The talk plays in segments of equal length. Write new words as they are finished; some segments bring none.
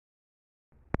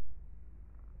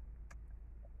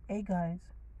Hey guys,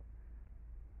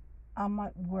 I'm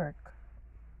at work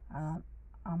and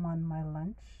I'm on my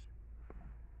lunch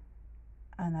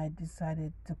and I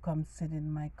decided to come sit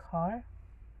in my car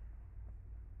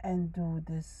and do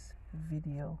this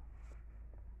video.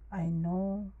 I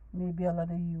know maybe a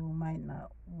lot of you might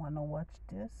not want to watch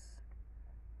this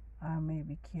or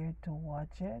maybe care to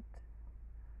watch it,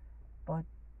 but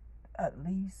at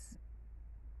least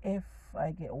if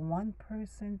I get one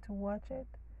person to watch it,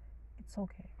 it's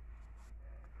okay.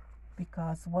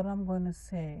 Because what I'm going to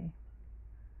say,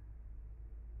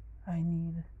 I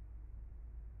need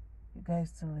you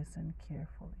guys to listen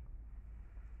carefully.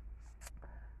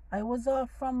 I was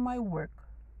off from my work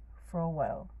for a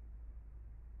while.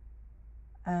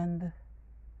 And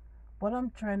what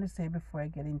I'm trying to say before I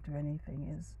get into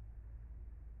anything is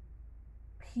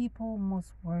people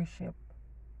must worship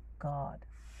God.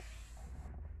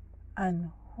 And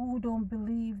who don't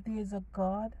believe there's a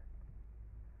God,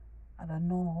 I don't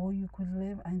know how you could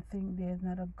live and think there's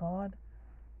not a God.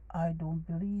 I don't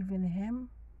believe in Him,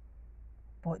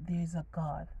 but there's a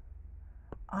God.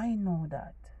 I know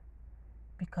that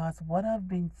because what I've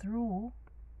been through,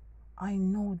 I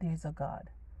know there's a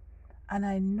God. And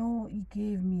I know He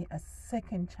gave me a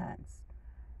second chance.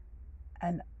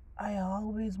 And I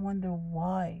always wonder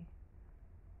why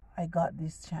I got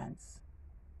this chance.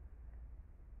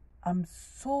 I'm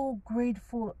so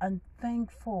grateful and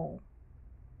thankful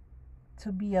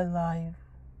to be alive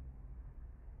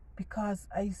because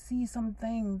I see some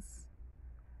things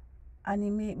and it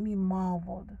made me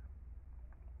marveled.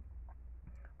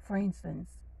 For instance,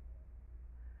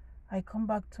 I come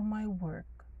back to my work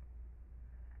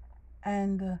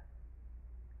and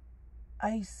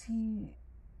I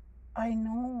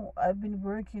know I've been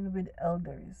working with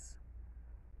elders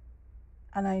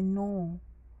and I know,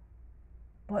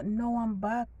 but now I'm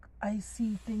back, I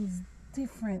see things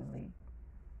differently.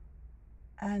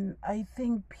 And I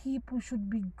think people should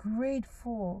be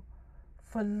grateful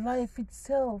for life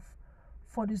itself,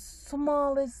 for the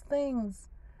smallest things.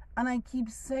 And I keep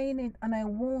saying it and I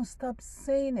won't stop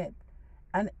saying it.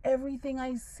 And everything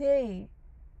I say,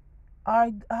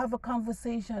 I have a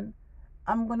conversation,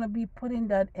 I'm going to be putting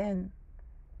that in.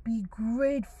 Be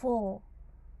grateful.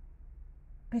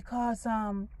 Because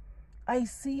I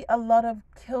see a lot of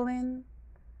killing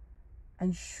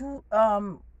and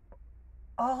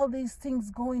all these things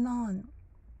going on.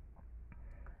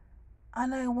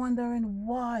 And I'm wondering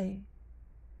why.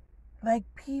 Like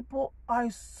people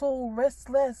are so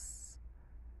restless.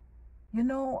 You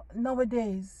know,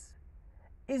 nowadays,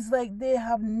 it's like they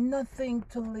have nothing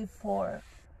to live for.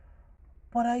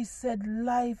 But I said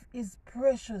life is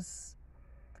precious.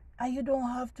 And you don't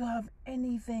have to have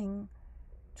anything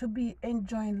to be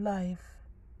enjoying life.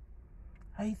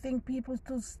 I think people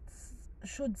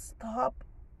should stop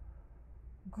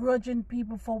grudging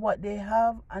people for what they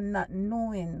have and not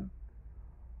knowing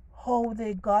how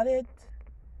they got it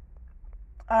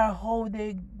or how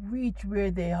they reach where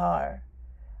they are.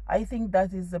 I think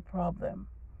that is the problem.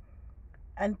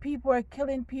 And people are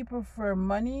killing people for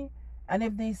money, and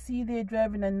if they see they're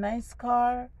driving a nice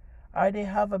car or they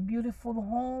have a beautiful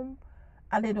home,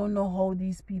 and they don't know how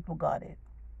these people got it.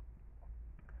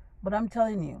 But I'm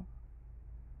telling you,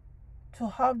 to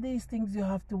have these things you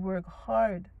have to work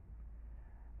hard.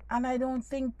 And I don't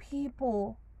think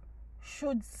people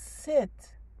should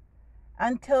sit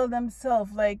and tell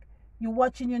themselves, like you're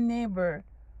watching your neighbor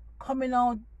coming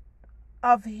out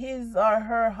of his or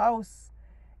her house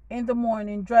in the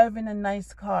morning driving a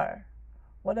nice car,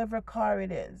 whatever car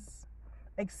it is,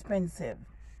 expensive.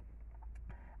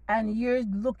 And you're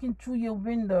looking through your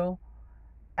window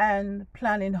and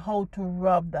planning how to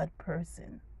rob that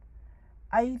person.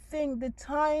 I think the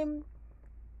time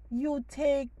you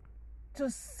take to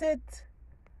sit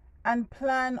and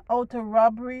plan out a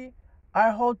robbery or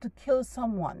how to kill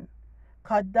someone,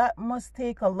 because that must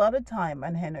take a lot of time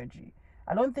and energy.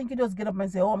 I don't think you just get up and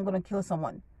say, oh, I'm going to kill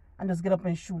someone, and just get up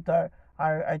and shoot or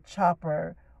chop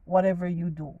or whatever you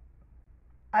do.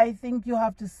 I think you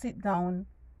have to sit down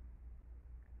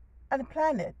and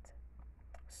plan it.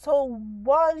 So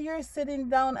while you're sitting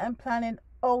down and planning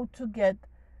how to get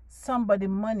somebody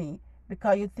money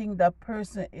because you think that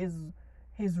person is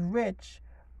rich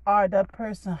or that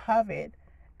person have it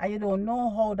and you don't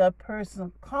know how that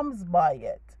person comes by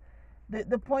it.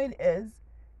 The point is,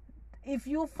 if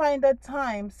you find that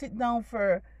time, sit down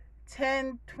for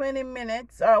 10, 20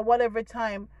 minutes or whatever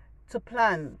time to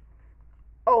plan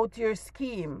out your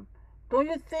scheme. Don't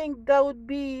you think that would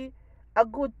be a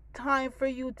good time for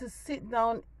you to sit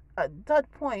down at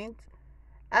that point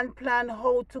and plan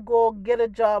how to go get a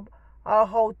job or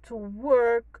how to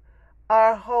work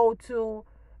or how to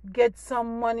get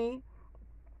some money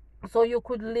so you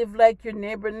could live like your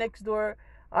neighbor next door,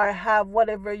 or have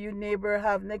whatever your neighbor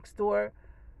have next door.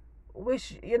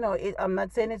 Which, I'm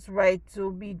not saying it's right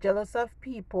to be jealous of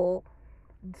people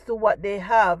to what they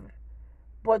have,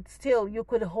 but still you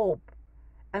could hope,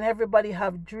 and everybody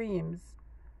have dreams,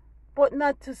 but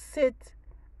not to sit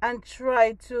and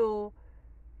try to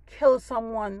kill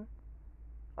someone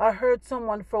or hurt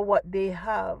someone for what they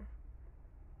have.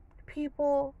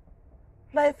 People,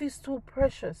 life is too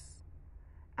precious.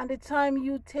 And the time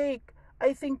you take,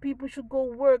 I think people should go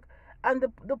work. And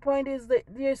the point is that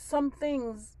there's some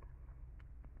things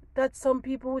that some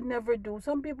people would never do.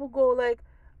 Some people go like,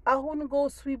 I wouldn't go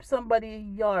sweep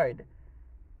somebody's yard.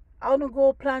 I wouldn't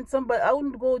go plant somebody. I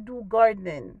wouldn't go do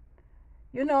gardening.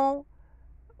 You know?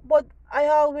 But I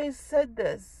always said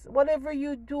this. Whatever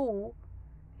you do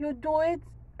it,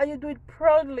 and you do it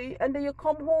proudly, and then you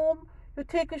come home, you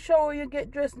take a shower, you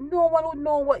get dressed. No one would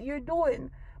know what you're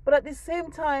doing. But at the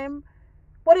same time,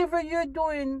 whatever you're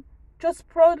doing, just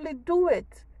proudly do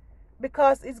it,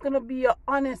 because it's going to be your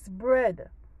honest bread.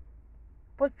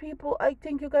 But people, I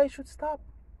think you guys should stop.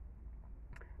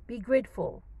 Be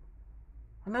grateful.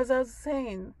 And as I was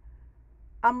saying,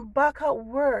 I'm back at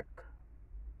work,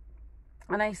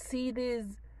 and I see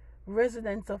these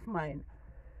residents of mine.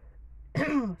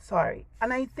 Sorry.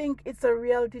 And I think it's a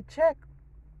reality check,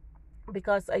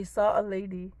 because I saw a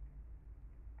lady.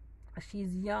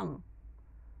 She's young,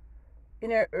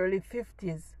 in her early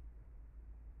 50s.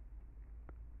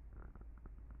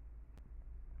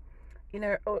 In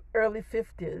her early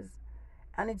 50s.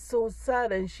 And it's so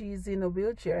sad, and she's in a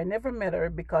wheelchair. I never met her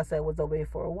because I was away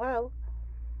for a while.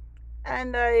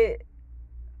 And I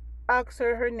asked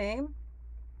her name,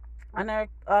 and I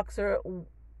asked her,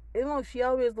 she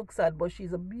always looks sad, but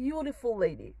she's a beautiful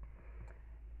lady.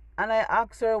 And I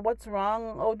asked her, what's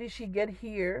wrong? How did she get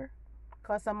here?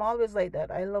 Because I'm always like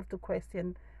that. I love to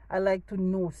question. I like to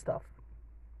know stuff.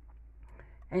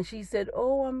 And she said,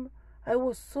 I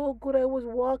was so good. I was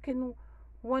walking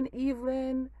one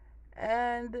evening,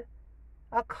 and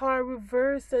a car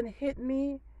reversed and hit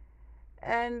me,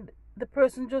 and the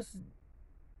person just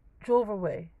drove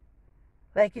away.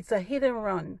 Like it's a hit and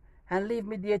run, and leave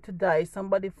me there to die.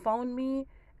 Somebody found me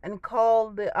and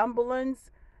called the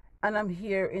ambulance, and I'm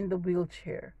here in the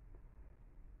wheelchair.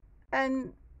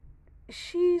 And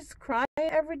she's crying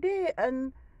every day,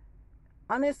 and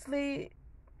honestly,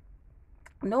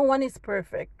 no one is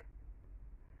perfect.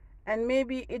 And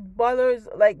maybe it bothers,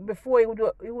 like before it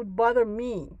would bother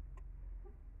me.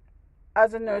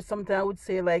 As a nurse, sometimes I would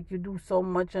say, like, you do so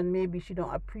much and maybe she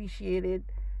don't appreciate it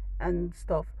and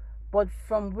stuff. But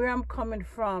from where I'm coming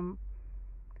from,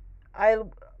 I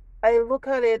look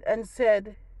at it and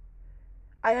said,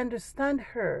 I understand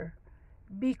her,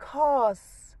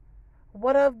 because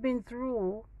what I've been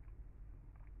through,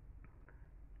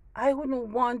 I wouldn't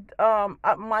want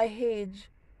at my age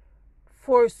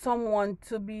for someone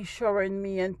to be showering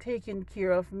me and taking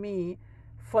care of me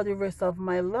for the rest of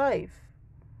my life.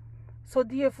 So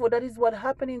therefore, that is what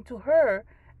happening to her,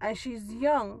 and she's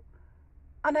young,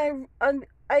 and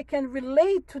I can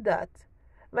relate to that.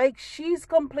 Like, she's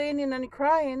complaining and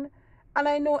crying, and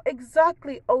I know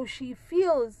exactly how she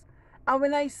feels. And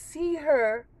when I see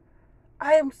her,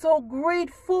 I am so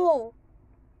grateful,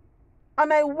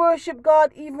 and I worship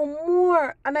God even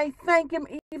more, and I thank Him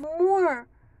even more,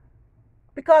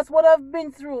 because what I've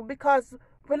been through. Because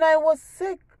when I was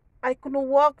sick, I couldn't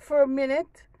walk for a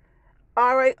minute,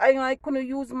 or I couldn't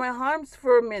use my arms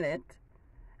for a minute.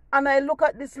 And I look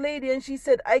at this lady, and she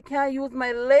said, I can't use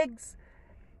my legs.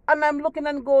 And I'm looking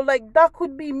and go like, that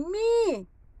could be me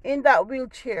in that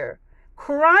wheelchair,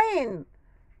 crying.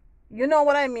 You know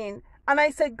what I mean? And I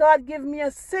said, God, give me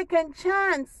a second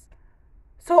chance.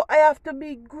 So I have to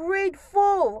be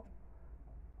grateful.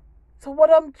 So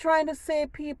what I'm trying to say,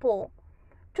 people,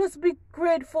 just be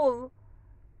grateful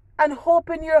and hope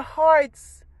in your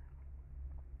hearts,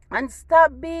 and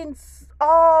stop being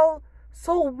all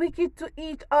so wicked to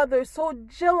each other, so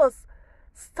jealous.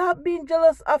 Stop being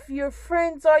jealous of your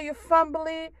friends or your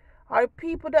family or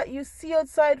people that you see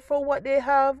outside for what they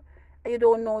have and you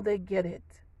don't know they get it.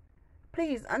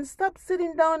 Please, and stop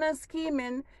sitting down and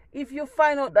scheming. If you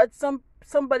find out that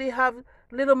somebody have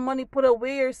little money put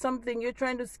away or something, you're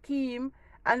trying to scheme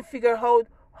and figure out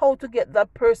how to get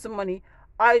that person money.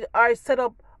 I set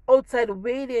up outside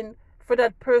waiting for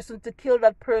that person to kill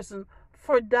that person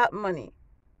for that money.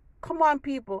 Come on,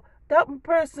 people. That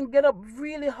person get up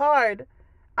really hard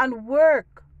and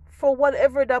work for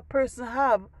whatever that person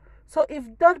have. So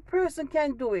if that person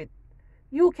can do it,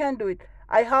 you can do it.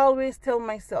 I always tell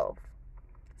myself.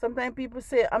 Sometimes people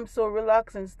say I'm so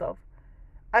relaxed and stuff.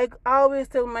 I always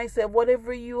tell myself,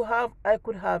 whatever you have, I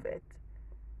could have it.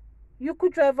 You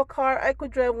could drive a car, I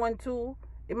could drive one too.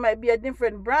 It might be a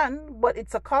different brand, but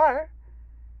it's a car.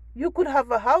 You could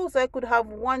have a house, I could have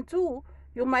one too.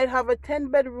 You might have a 10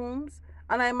 bedrooms,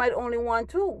 and I might only want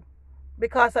two.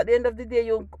 Because at the end of the day,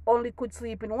 you only could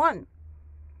sleep in one.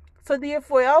 So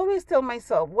therefore, I always tell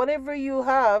myself, whatever you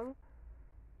have,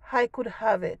 I could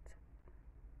have it.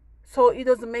 So it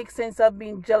doesn't make sense of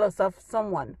being jealous of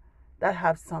someone that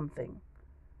has something.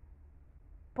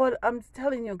 But I'm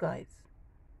telling you guys,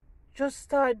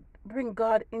 just bring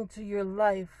God into your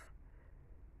life.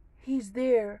 He's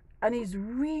there and He's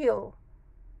real.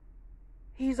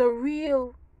 He's a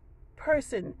real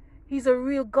person. He's a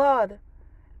real God.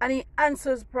 And He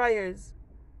answers prayers.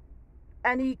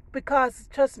 And because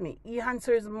trust me, He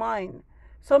answers mine.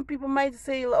 Some people might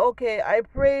say, okay, I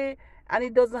pray and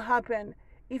it doesn't happen.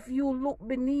 If you look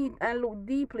beneath and look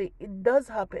deeply, it does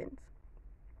happen.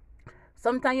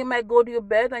 Sometimes you might go to your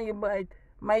bed and you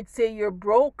might say you're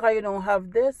broke or you don't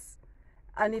have this.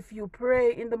 And if you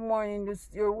pray in the morning,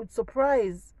 you're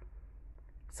surprised.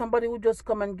 Somebody would just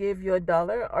come and give you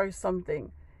 $1 or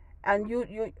something. And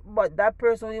but that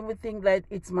person will even think like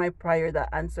it's my prayer that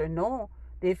answer. No.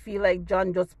 They feel like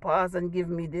John just paused and give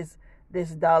me this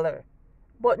 $1.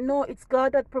 But no, it's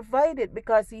God that provided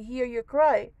because He hear your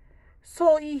cry.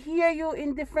 So He hear you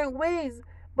in different ways.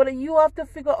 But you have to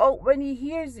figure out when He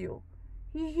hears you.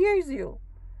 He hears you.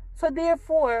 So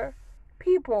therefore,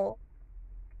 people,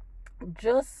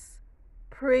 just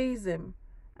praise Him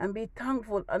and be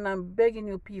thankful. And I'm begging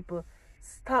you people,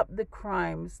 stop the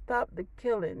crime, stop the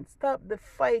killing, stop the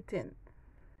fighting.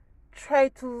 Try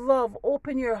to love,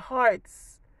 open your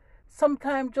hearts.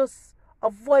 Sometimes just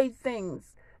avoid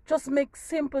things. Just make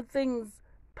simple things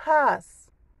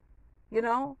pass. You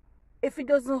know? If it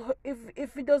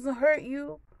doesn't hurt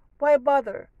you, why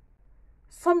bother?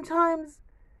 Sometimes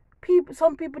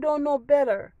some people don't know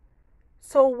better.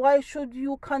 So why should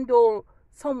you condole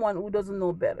someone who doesn't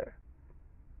know better?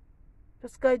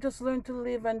 Just learn to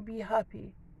live and be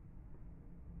happy.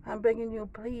 I'm begging you,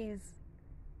 please.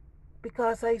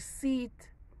 Because I see it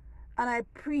and I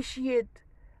appreciate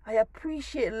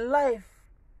life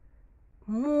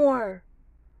more.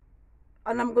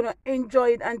 And I'm going to enjoy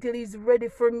it until He's ready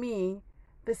for me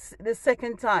the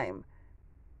second time.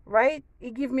 Right?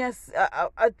 He give me a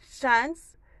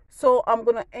chance. So I'm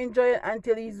going to enjoy it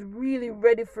until He's really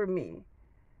ready for me.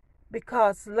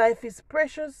 Because life is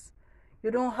precious. You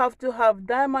don't have to have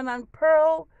diamond and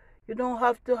pearl. You don't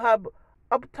have to have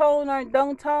uptown or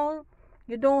downtown.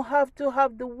 You don't have to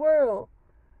have the world.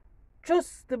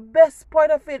 Just the best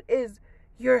part of it is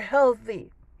you're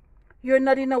healthy. You're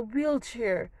not in a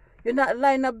wheelchair. You're not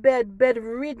lying in bed,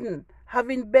 bedridden,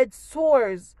 having bed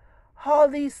sores. All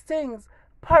these things,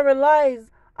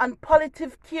 paralyzed, and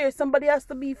palliative care. Somebody has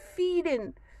to be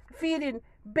feeding,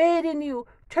 bathing you,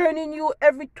 turning you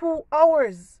every 2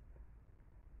 hours.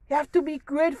 You have to be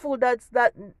grateful that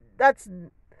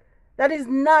is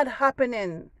not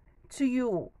happening to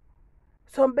you.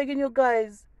 So I'm begging you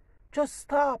guys, just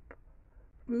stop.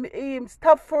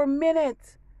 Stop for a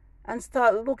minute and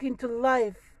start looking to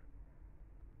life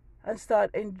and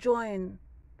start enjoying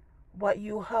what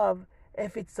you have.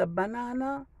 If it's a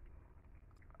banana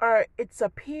or it's a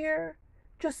pear,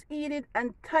 just eat it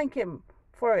and thank Him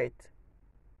for it.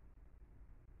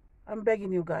 I'm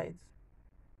begging you guys.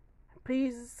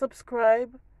 Please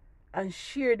subscribe and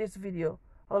share this video.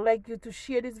 I would like you to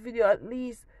share this video. At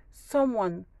least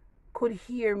someone could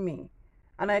hear me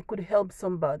and I could help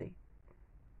somebody.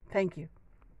 Thank you.